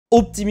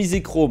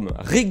Optimiser Chrome,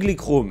 régler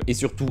Chrome et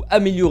surtout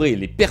améliorer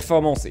les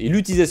performances et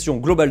l'utilisation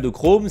globale de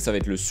Chrome, ça va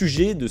être le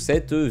sujet de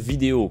cette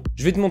vidéo.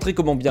 Je vais te montrer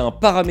comment bien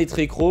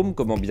paramétrer Chrome,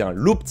 comment bien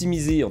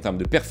l'optimiser en termes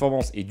de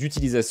performance et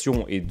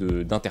d'utilisation et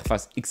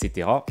d'interface,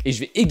 etc. Et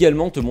je vais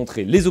également te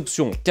montrer les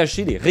options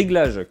cachées, les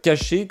réglages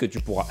cachés que tu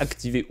pourras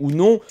activer ou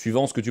non,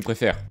 suivant ce que tu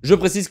préfères. Je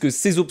précise que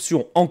ces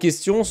options en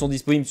question sont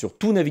disponibles sur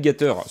tout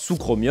navigateur sous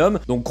Chromium,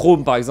 donc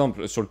Chrome par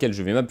exemple sur lequel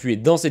je vais m'appuyer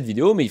dans cette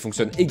vidéo, mais il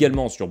fonctionne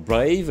également sur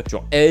Brave,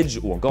 sur Edge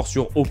ou encore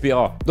sur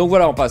Opera. Donc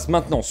voilà, on passe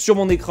maintenant sur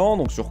mon écran,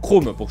 donc sur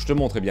Chrome pour que je te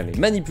montre bien les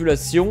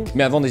manipulations.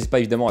 Mais avant, n'hésite pas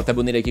évidemment à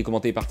t'abonner, liker,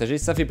 commenter et partager,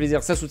 ça fait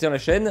plaisir, ça soutient la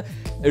chaîne.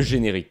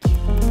 Générique.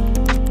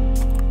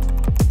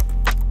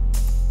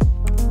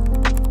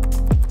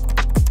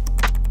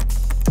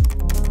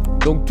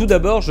 Donc tout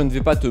d'abord, je ne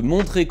vais pas te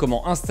montrer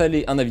comment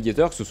installer un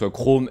navigateur, que ce soit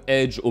Chrome,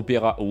 Edge,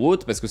 Opera ou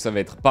autre, parce que ça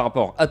va être par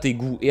rapport à tes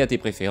goûts et à tes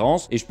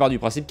préférences, et je pars du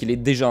principe qu'il est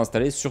déjà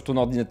installé sur ton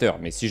ordinateur.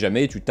 Mais si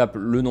jamais, tu tapes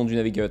le nom du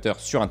navigateur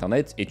sur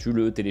internet et tu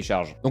le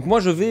télécharges. Donc moi,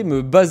 je vais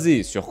me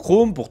baser sur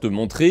Chrome pour te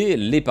montrer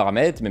les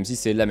paramètres, même si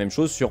c'est la même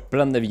chose sur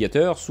plein de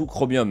navigateurs sous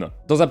Chromium.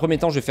 Dans un premier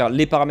temps, je vais faire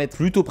les paramètres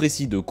plutôt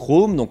précis de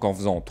Chrome, donc en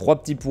faisant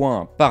 3 petits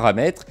points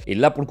paramètres, et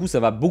là pour le coup,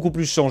 ça va beaucoup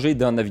plus changer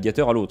d'un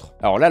navigateur à l'autre.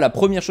 Alors là, la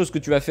première chose que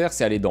tu vas faire,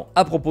 c'est aller dans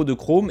à propos de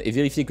Chrome et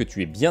vérifier que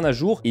tu es bien à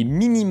jour et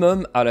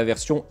minimum à la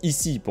version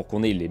ici pour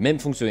qu'on ait les mêmes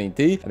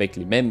fonctionnalités avec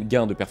les mêmes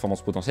gains de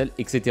performance potentiels,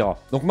 etc.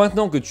 Donc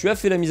maintenant que tu as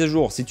fait la mise à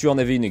jour, si tu en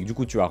avais une et que du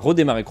coup tu as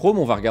redémarré Chrome,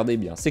 on va regarder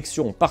bien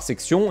section par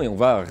section et on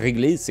va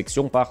régler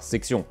section par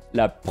section.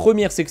 La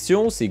première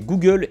section, c'est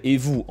Google et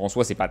vous. En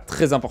soi, c'est pas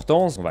très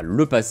important, on va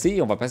le passer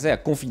et on va passer à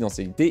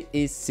confidentialité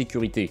et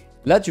sécurité.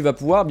 Là, tu vas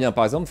pouvoir bien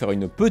par exemple faire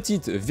une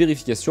petite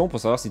vérification pour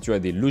savoir si tu as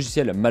des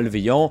logiciels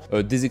malveillants,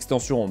 des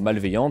extensions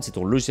malveillantes, si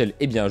ton logiciel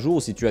est bien à jour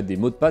ou si tu as des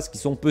mots de passe qui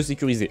sont peu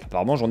sécurisés.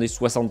 Apparemment, j'en ai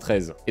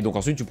 73. Et donc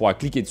ensuite, tu pourras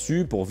cliquer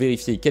dessus pour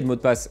vérifier quel mot de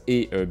passe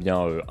est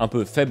un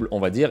peu faible, on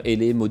va dire, et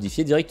les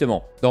modifier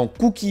directement. Dans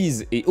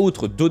Cookies et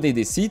autres données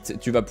des sites,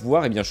 tu vas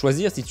pouvoir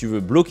choisir si tu veux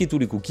bloquer tous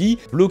les cookies,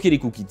 bloquer les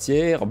cookies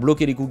tiers,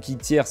 bloquer les cookies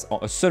tierces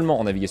seulement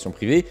en navigation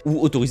privée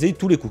ou autoriser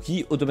tous les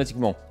cookies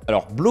automatiquement.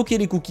 Alors, bloquer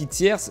les cookies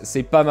tierces,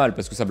 c'est pas mal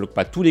parce que ça bloque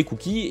pas tous les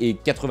cookies et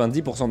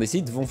 90% des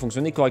sites vont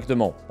fonctionner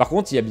correctement. Par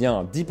contre, il y a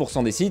bien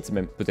 10% des sites,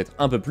 même peut-être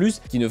un peu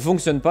plus, qui ne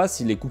fonctionnent pas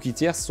si les cookies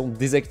tierces sont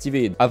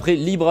désactivés. Après,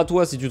 libre à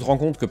toi si tu te rends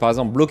compte que par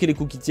exemple bloquer les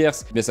cookies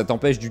tierces, ça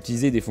t'empêche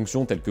d'utiliser des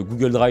fonctions telles que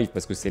Google Drive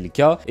parce que c'est le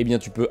cas,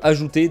 tu peux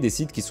ajouter des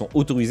sites qui sont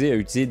autorisés à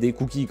utiliser des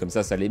cookies, comme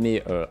ça les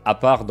met à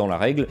part dans la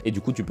règle et du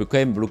coup tu peux quand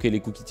même bloquer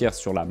les cookies tierces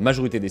sur la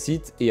majorité des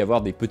sites et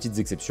avoir des petites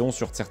exceptions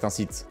sur certains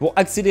sites. Pour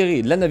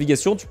accélérer la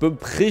navigation, tu peux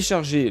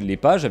précharger les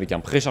pages avec un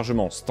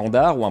préchargement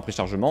standard ou un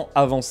préchargement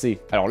avancé.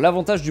 Alors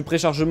l'avantage du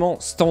préchargement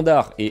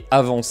standard et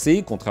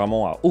avancé,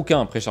 contrairement à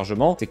aucun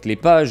préchargement, c'est que les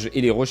pages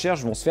et les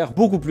recherches vont se faire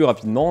beaucoup plus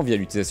rapidement via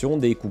l'utilisation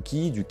des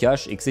cookies, du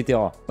cache, etc.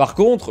 Par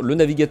contre, le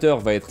navigateur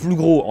va être plus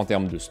gros en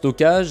termes de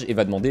stockage et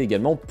va demander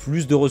également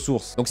plus de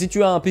ressources. Donc si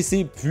tu as un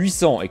PC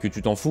puissant et que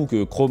tu t'en fous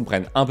que Chrome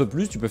prenne un peu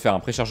plus, tu peux faire un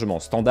préchargement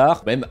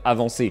standard, même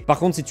avancé. Par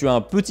contre, si tu as un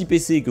petit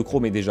PC et que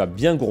Chrome est déjà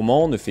bien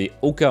gourmand, ne fais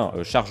aucun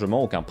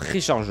chargement, aucun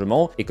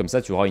préchargement, et comme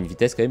ça tu auras une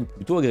vitesse quand même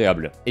plutôt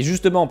agréable. Et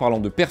justement, en parlant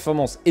de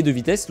performance et de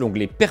vitesse,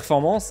 l'onglet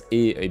performance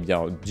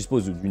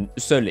dispose d'une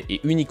seule et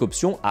unique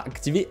option à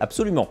activer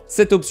absolument.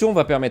 Cette option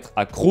va permettre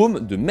à Chrome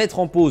de mettre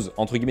en pause,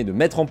 entre guillemets, de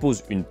mettre en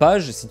pause une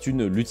page si tu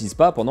ne l'utilises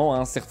pas pendant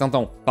un certain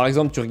temps. Par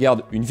exemple, tu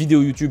regardes une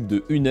vidéo YouTube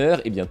de 1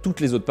 heure, toutes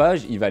les autres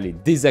pages, il va les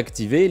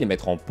désactiver, les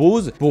mettre en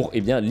pause pour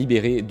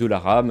libérer de la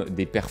RAM,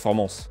 des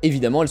performances.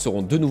 Évidemment, elles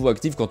seront de nouveau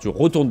actives quand tu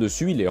retournes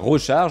dessus, il les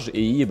recharge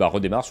et il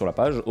redémarre sur la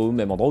page au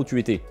même endroit où tu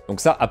étais. Donc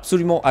ça,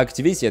 absolument à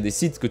activer. S'il y a des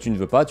sites que tu ne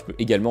veux pas, tu peux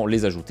également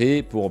les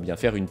ajouter pour bien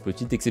faire une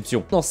petite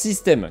exception. Dans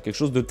système, quelque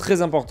chose de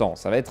très important,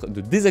 ça va être de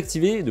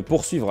désactiver, de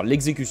poursuivre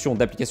l'exécution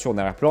d'applications en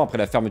arrière-plan après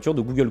la fermeture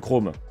de Google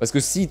Chrome. Parce que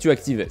si tu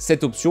actives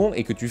cette option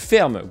et que tu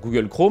fermes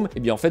Google Chrome,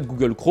 en fait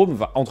Google Chrome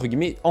va entre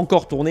guillemets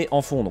encore tourner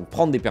en fond, donc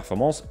prendre des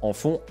performances en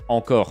fond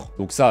encore.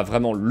 Donc ça,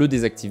 vraiment le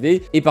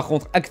désactiver. Et par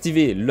contre,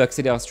 activer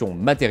l'accélération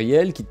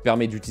matérielle qui te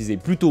permet d'utiliser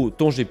plutôt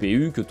ton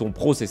GPU que ton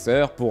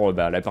processeur pour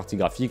la partie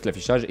graphique,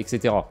 l'affichage,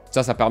 etc.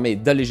 Ça permet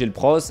d'alléger le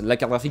pros. La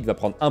carte graphique va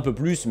prendre un peu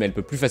plus, mais elle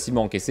peut plus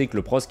facilement encaisser que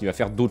le pros qui va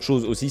faire d'autres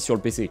choses aussi sur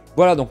le PC.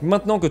 Voilà, donc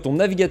maintenant que ton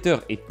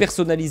navigateur est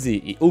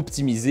personnalisé et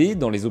optimisé,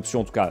 dans les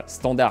options en tout cas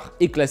standard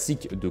et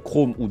classiques de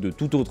Chrome ou de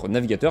tout autre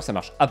navigateur, ça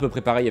marche à peu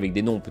près pareil avec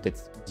des noms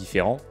peut-être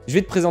différents. Je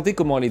vais te présenter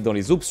comment aller dans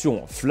les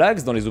options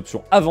flags, dans les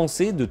options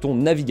avancées de ton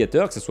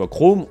navigateur, que ce soit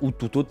Chrome ou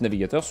tout autre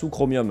navigateur sous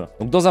Chromium.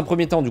 Donc dans un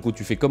premier temps, du coup,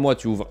 tu fais comme moi,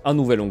 tu ouvres un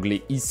nouvel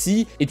onglet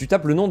ici et tu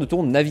tapes le nom de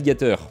ton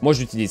navigateur. Moi,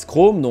 j'utilise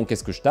Chrome, donc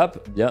qu'est-ce que je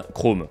tape? Bien,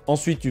 Chrome.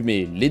 Ensuite, tu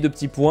mets les 2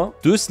 petits points,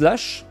 2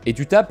 slash et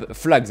tu tapes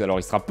flags. Alors,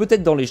 il sera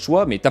peut-être dans les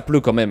choix, mais tape-le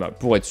quand même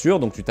pour être sûr.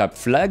 Donc, tu tapes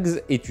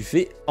flags et tu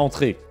fais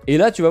entrée. Et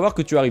là, tu vas voir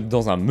que tu arrives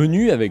dans un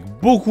menu avec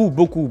beaucoup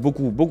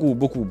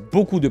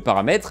beaucoup de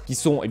paramètres qui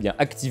sont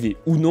activés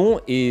ou non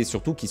et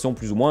surtout qui sont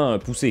plus ou moins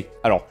poussés.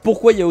 Alors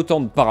pourquoi il y a autant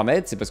de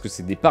paramètres? C'est parce que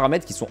c'est des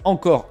paramètres qui sont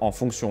encore en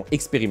fonction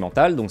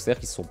expérimentale, donc c'est-à-dire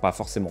qu'ils ne sont pas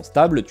forcément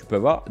stables, tu peux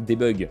avoir des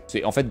bugs.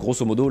 C'est en fait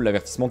grosso modo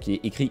l'avertissement qui est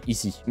écrit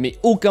ici. Mais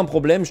aucun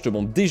problème, je te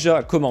montre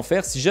déjà comment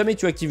faire. Si jamais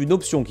tu actives une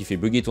option qui fait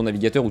bugger ton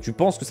navigateur ou tu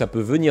penses que ça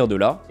peut venir de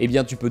là, eh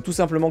bien tu peux tout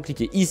simplement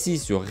cliquer ici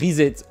sur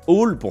Reset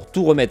All pour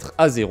tout remettre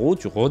à zéro,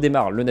 tu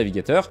redémarres le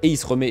navigateur et il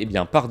se remet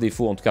par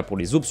défaut, en tout cas pour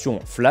les options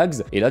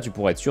flags, et là tu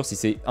pourras être sûr si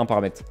c'est un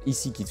paramètre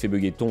ici qui te fait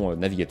bugger ton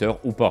navigateur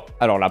ou pas.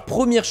 Alors la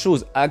première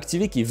chose à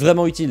activer qui est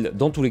vraiment utile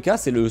dans tous les cas,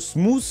 c'est le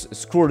smooth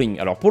scrolling.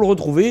 Alors pour le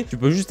retrouver, tu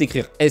peux juste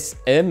écrire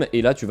SM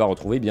et là tu vas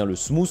retrouver le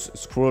smooth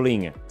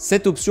scrolling.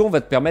 Cette option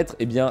va te permettre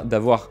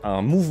d'avoir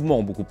un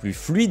mouvement beaucoup plus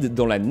fluide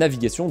dans la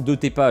navigation de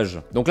tes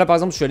pages. Donc là par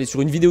exemple je suis allé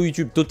sur une vidéo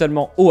YouTube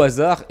totalement au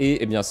hasard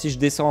et si je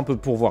descends un peu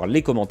pour voir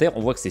les commentaires,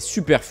 on voit que c'est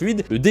super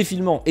fluide, le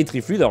défilement est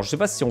très fluide. Alors je sais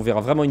pas si on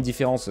verra vraiment une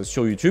différence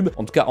sur YouTube,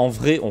 en tout cas en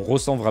vrai on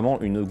ressent vraiment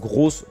une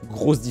grosse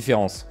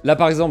différence. Là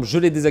par exemple je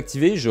l'ai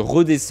désactivé, je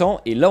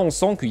redescends et là on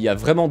sent qu'il y a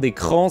vraiment des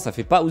crans, ça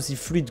fait pas aussi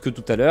fluide que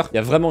tout à l'heure, il y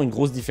a vraiment une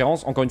grosse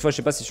différence. Encore une fois je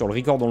sais pas si sur le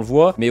record on le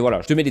voit, mais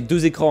voilà, je te mets les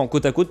deux écrans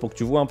côte à côte pour que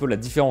tu vois un peu la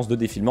différence de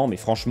défilement, mais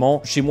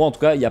franchement chez moi en tout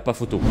cas il n'y a pas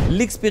photo.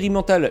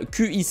 L'expérimental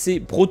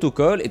QIC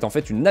protocole est en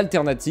fait une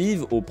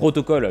alternative au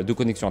protocole de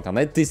connexion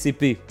internet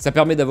TCP. Ça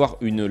permet d'avoir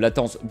une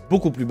latence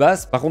beaucoup plus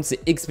basse, par contre c'est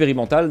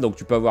expérimental donc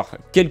tu peux avoir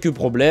quelques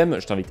problèmes.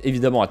 Je t'invite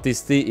évidemment à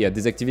tester et à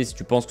désactiver si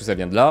tu penses que ça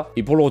vient de là,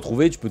 et pour le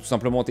retrouver tu peux tout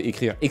simplement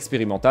écrire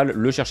expérimental,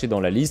 le chercher dans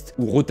la liste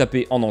ou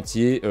retaper en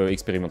entier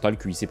expérimental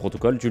QIC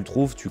protocole, tu le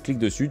trouves, tu cliques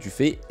dessus, tu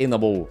fais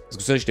enable. Parce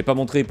que ça je t'ai pas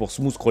montré pour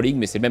smooth scrolling,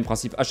 mais c'est le même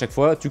principe à chaque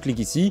fois, tu cliques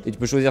ici et tu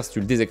peux choisir si tu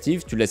le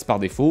désactives, tu le laisses par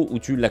défaut ou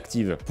tu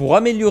l'actives. Pour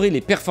améliorer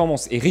les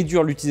performances et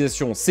réduire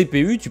l'utilisation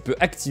CPU, tu peux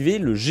activer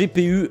le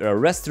GPU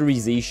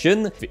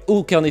Rasterization. Fais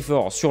aucun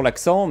effort sur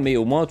l'accent, mais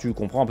au moins tu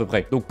comprends à peu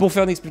près. Donc pour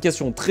faire une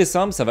explication très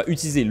simple, ça va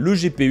utiliser le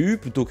GPU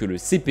plutôt que le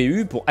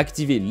CPU pour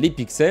activer les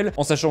pixels,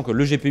 en sachant que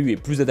le GPU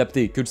est plus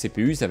adapté que le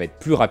CPU, ça va être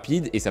plus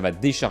rapide et ça va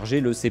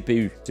décharger le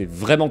CPU. C'est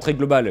vraiment très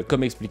global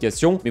comme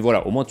explication, mais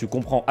voilà, au moins tu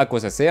comprends à quoi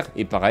ça sert,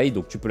 et pareil,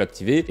 donc tu peux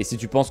l'activer, et si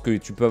tu penses que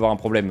tu peux avoir un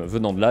problème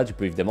venant de là, tu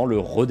peux évidemment le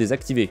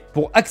redésactiver.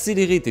 Pour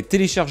accélérer tes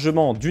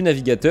téléchargements du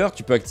navigateur,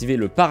 tu peux activer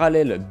le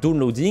parallèle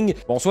downloading.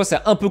 Bon, en soi c'est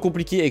un peu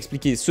compliqué à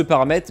expliquer ce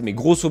paramètre, mais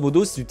grosso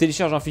modo si tu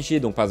télécharges un fichier,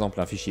 donc par exemple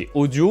un fichier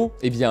audio,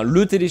 eh bien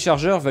le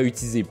téléchargeur va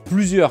utiliser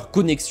plusieurs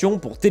connexions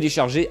pour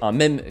télécharger un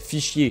même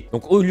fichier.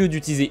 Donc au lieu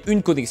d'utiliser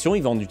une connexion,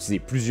 il va en utiliser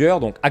plusieurs,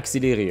 donc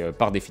accélérer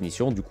par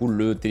définition du coup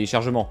le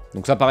téléchargement.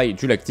 Donc ça pareil,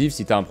 tu l'actives,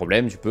 si tu as un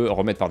problème, tu peux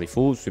remettre par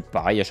défaut, c'est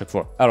pareil à chaque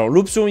fois. Alors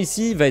l'option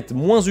ici va être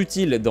moins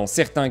utile dans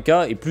certains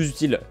cas et plus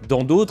utile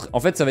dans d'autres. En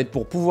fait ça va être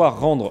pour pouvoir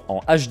rendre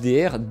en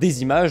HDR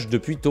des images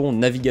depuis ton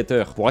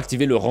navigateur, pour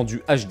activer le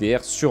rendu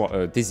HDR sur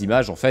tes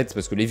images en fait,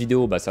 parce que les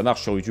vidéos ça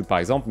marche sur YouTube par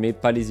exemple, mais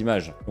pas les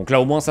images. Donc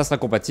là au moins ça sera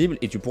compatible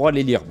et tu pourras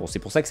les lire. Bon, c'est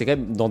pour ça que c'est quand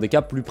même dans des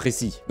cas plus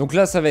précis. Donc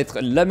là ça va être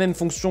la même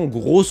fonction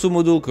grosso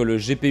modo que le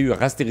GPU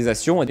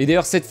rasterisation, et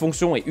d'ailleurs cette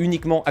fonction est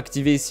uniquement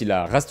activée si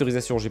la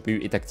rasterisation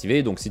GPU est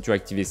activée. Donc si tu as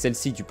activé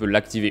celle-ci, tu peux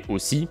l'activer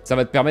aussi. Ça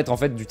va te permettre en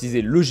fait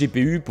d'utiliser le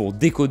GPU pour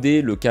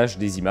décoder le cache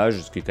des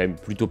images, ce qui est quand même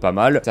plutôt pas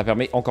mal. Ça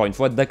permet encore une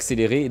fois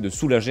d'accélérer et de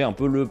soulager un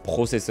peu le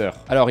processeur.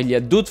 Alors il y a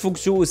d'autres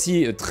fonctions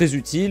aussi très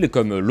utiles,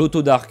 comme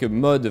l'auto dark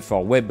mode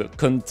for web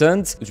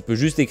content. Tu peux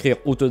juste écrire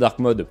auto dark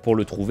mode pour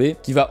le trouver,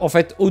 qui va en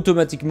fait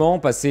automatiquement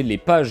passer les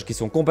pages qui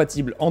sont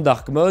compatibles en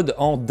dark mode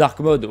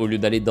au lieu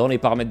d'aller dans les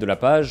paramètres de la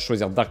page,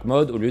 choisir dark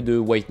mode au lieu de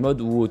white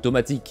mode ou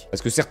automatique.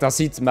 Parce que certains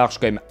sites marchent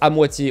quand même à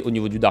moitié au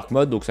niveau du dark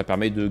mode, donc ça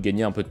permet de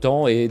gagner un peu de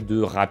temps et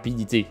de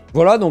rapidité.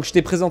 Voilà, donc je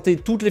t'ai présenté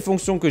toutes les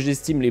fonctions que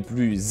j'estime les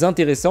plus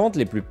intéressantes,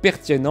 les plus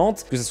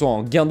pertinentes, que ce soit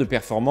en gain de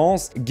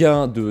performance,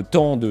 gain de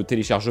temps de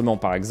téléchargement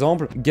par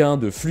exemple, gain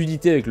de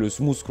fluidité avec le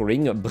smooth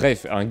scrolling,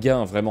 bref, un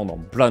gain vraiment dans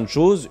plein de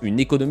choses, une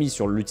économie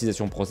sur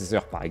l'utilisation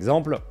processeur par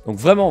exemple. Donc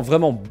vraiment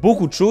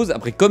beaucoup de choses.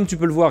 Après, comme tu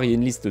peux le voir, il y a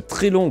une liste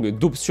très longue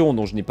d'options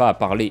dont je n'ai pas à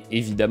parler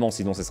évidemment,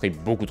 sinon ça serait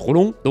beaucoup trop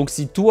long. Donc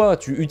si toi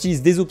tu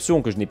utilises des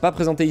options que je n'ai pas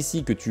présentées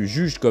ici, que tu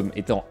juges comme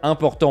étant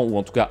important ou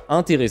en tout cas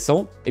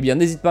intéressant, eh bien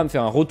n'hésite pas à me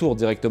faire un retour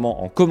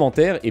directement en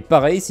commentaire. Et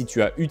pareil, si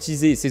tu as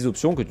utilisé ces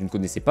options que tu ne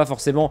connaissais pas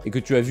forcément et que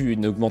tu as vu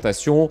une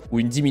augmentation ou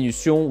une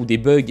diminution ou des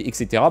bugs,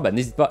 etc.,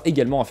 n'hésite pas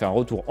également à faire un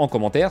retour en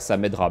commentaire, ça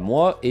m'aidera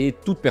moi et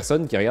toute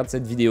personne qui regarde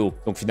cette vidéo.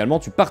 Donc finalement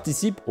tu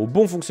participes au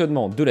bon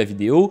fonctionnement de la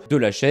vidéo, de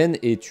la chaîne,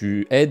 et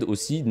tu aides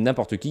aussi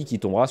n'importe qui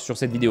tombera sur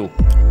cette vidéo.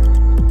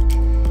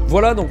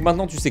 Voilà, donc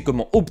maintenant tu sais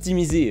comment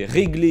optimiser,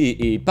 régler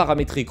et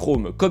paramétrer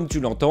Chrome comme tu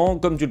l'entends,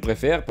 comme tu le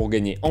préfères, pour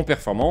gagner en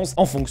performance,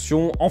 en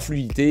fonction, en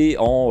fluidité,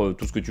 en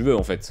tout ce que tu veux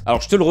en fait.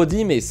 Alors je te le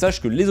redis, mais sache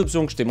que les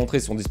options que je t'ai montrées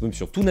sont disponibles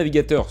sur tout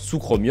navigateur sous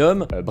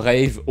Chromium,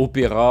 Brave,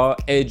 Opera,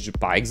 Edge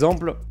par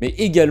exemple, mais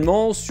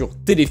également sur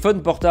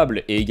téléphone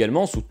portable et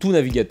également sous tout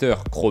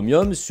navigateur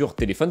Chromium sur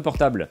téléphone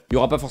portable. Il n'y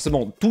aura pas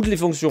forcément toutes les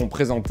fonctions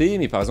présentées,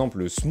 mais par exemple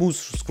le smooth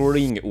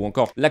scrolling ou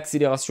encore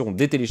l'accélération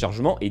des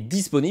téléchargements est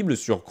disponible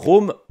sur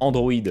Chrome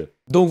Android. fluide.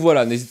 Donc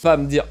voilà, n'hésite pas à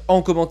me dire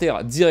en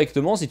commentaire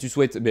directement si tu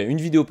souhaites une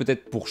vidéo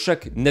peut-être pour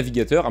chaque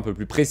navigateur, un peu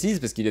plus précise,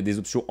 parce qu'il y a des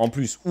options en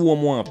plus ou en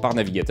moins par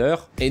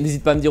navigateur. Et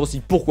n'hésite pas à me dire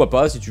aussi pourquoi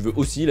pas, si tu veux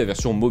aussi la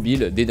version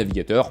mobile des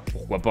navigateurs,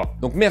 pourquoi pas.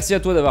 Donc merci à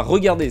toi d'avoir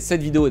regardé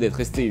cette vidéo et d'être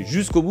resté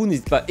jusqu'au bout.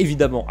 N'hésite pas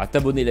évidemment à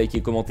t'abonner,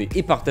 liker, commenter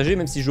et partager,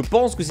 même si je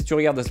pense que si tu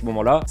regardes à ce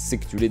moment-là, c'est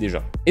que tu l'es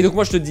déjà. Et donc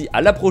moi je te dis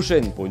à la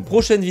prochaine pour une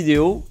prochaine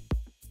vidéo.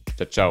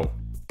 Ciao ciao.